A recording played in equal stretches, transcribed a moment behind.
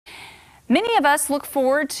Many of us look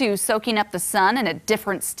forward to soaking up the sun in a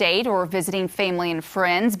different state or visiting family and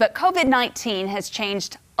friends, but COVID-19 has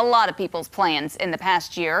changed a lot of people's plans in the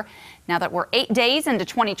past year. Now that we're 8 days into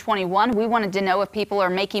 2021, we wanted to know if people are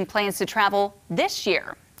making plans to travel this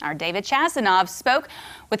year. Our David Chasanov spoke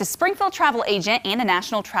with a Springfield travel agent and a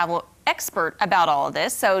national travel expert about all of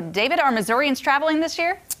this. So, David, are Missourians traveling this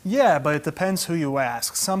year? Yeah, but it depends who you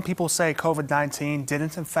ask. Some people say COVID-19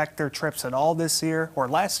 didn't affect their trips at all this year or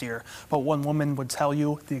last year, but one woman would tell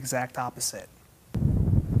you the exact opposite.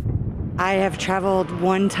 I have traveled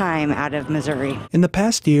one time out of Missouri. In the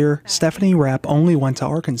past year, Stephanie Rapp only went to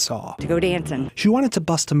Arkansas To go dancing. She wanted to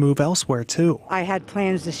bust a move elsewhere, too. I had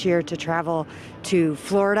plans this year to travel to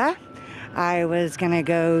Florida. I was going to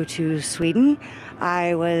go to Sweden.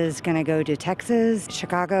 I was going to go to Texas,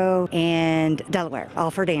 Chicago, and Delaware,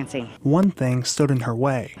 all for dancing. One thing stood in her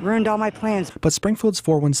way. Ruined all my plans. But Springfield's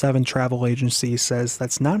 417 Travel Agency says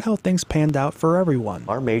that's not how things panned out for everyone.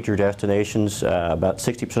 Our major destinations, about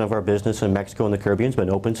 60% of our business in Mexico and the Caribbean has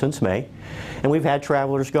been open since May, and we've had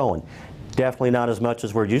travelers going. Definitely not as much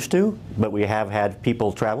as we're used to, but we have had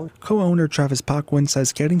people traveling. Co-owner Travis Paquin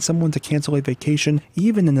says getting someone to cancel a vacation,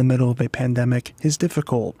 even in the middle of a pandemic, is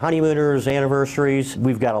difficult. Honeymooners, anniversaries,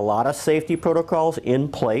 we've got a lot of safety protocols in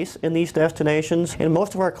place in these destinations, and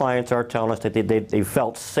most of our clients are telling us that they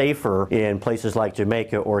felt safer in places like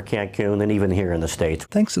Jamaica or Cancun than even here in the States.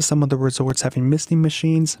 Thanks to some of the resorts having misting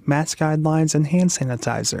machines, mask guidelines, and hand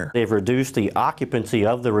sanitizer. They've reduced the occupancy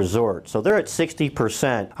of the resort, so they're at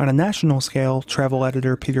 60%. On a national scale, travel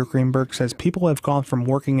editor Peter Greenberg says people have gone from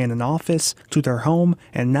working in an office to their home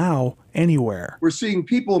and now anywhere. We're seeing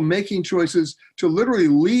people making choices to literally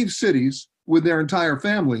leave cities with their entire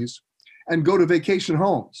families and go to vacation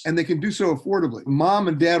homes, and they can do so affordably. Mom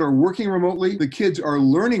and dad are working remotely. The kids are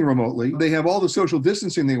learning remotely. They have all the social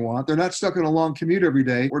distancing they want. They're not stuck in a long commute every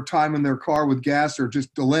day or time in their car with gas or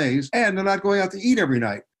just delays, and they're not going out to eat every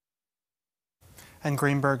night. And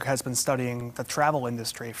Greenberg has been studying the travel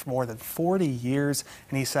industry for more than 40 years,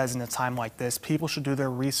 and he says in a time like this, people should do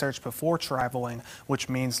their research before traveling, which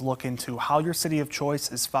means look into how your city of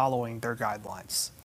choice is following their guidelines.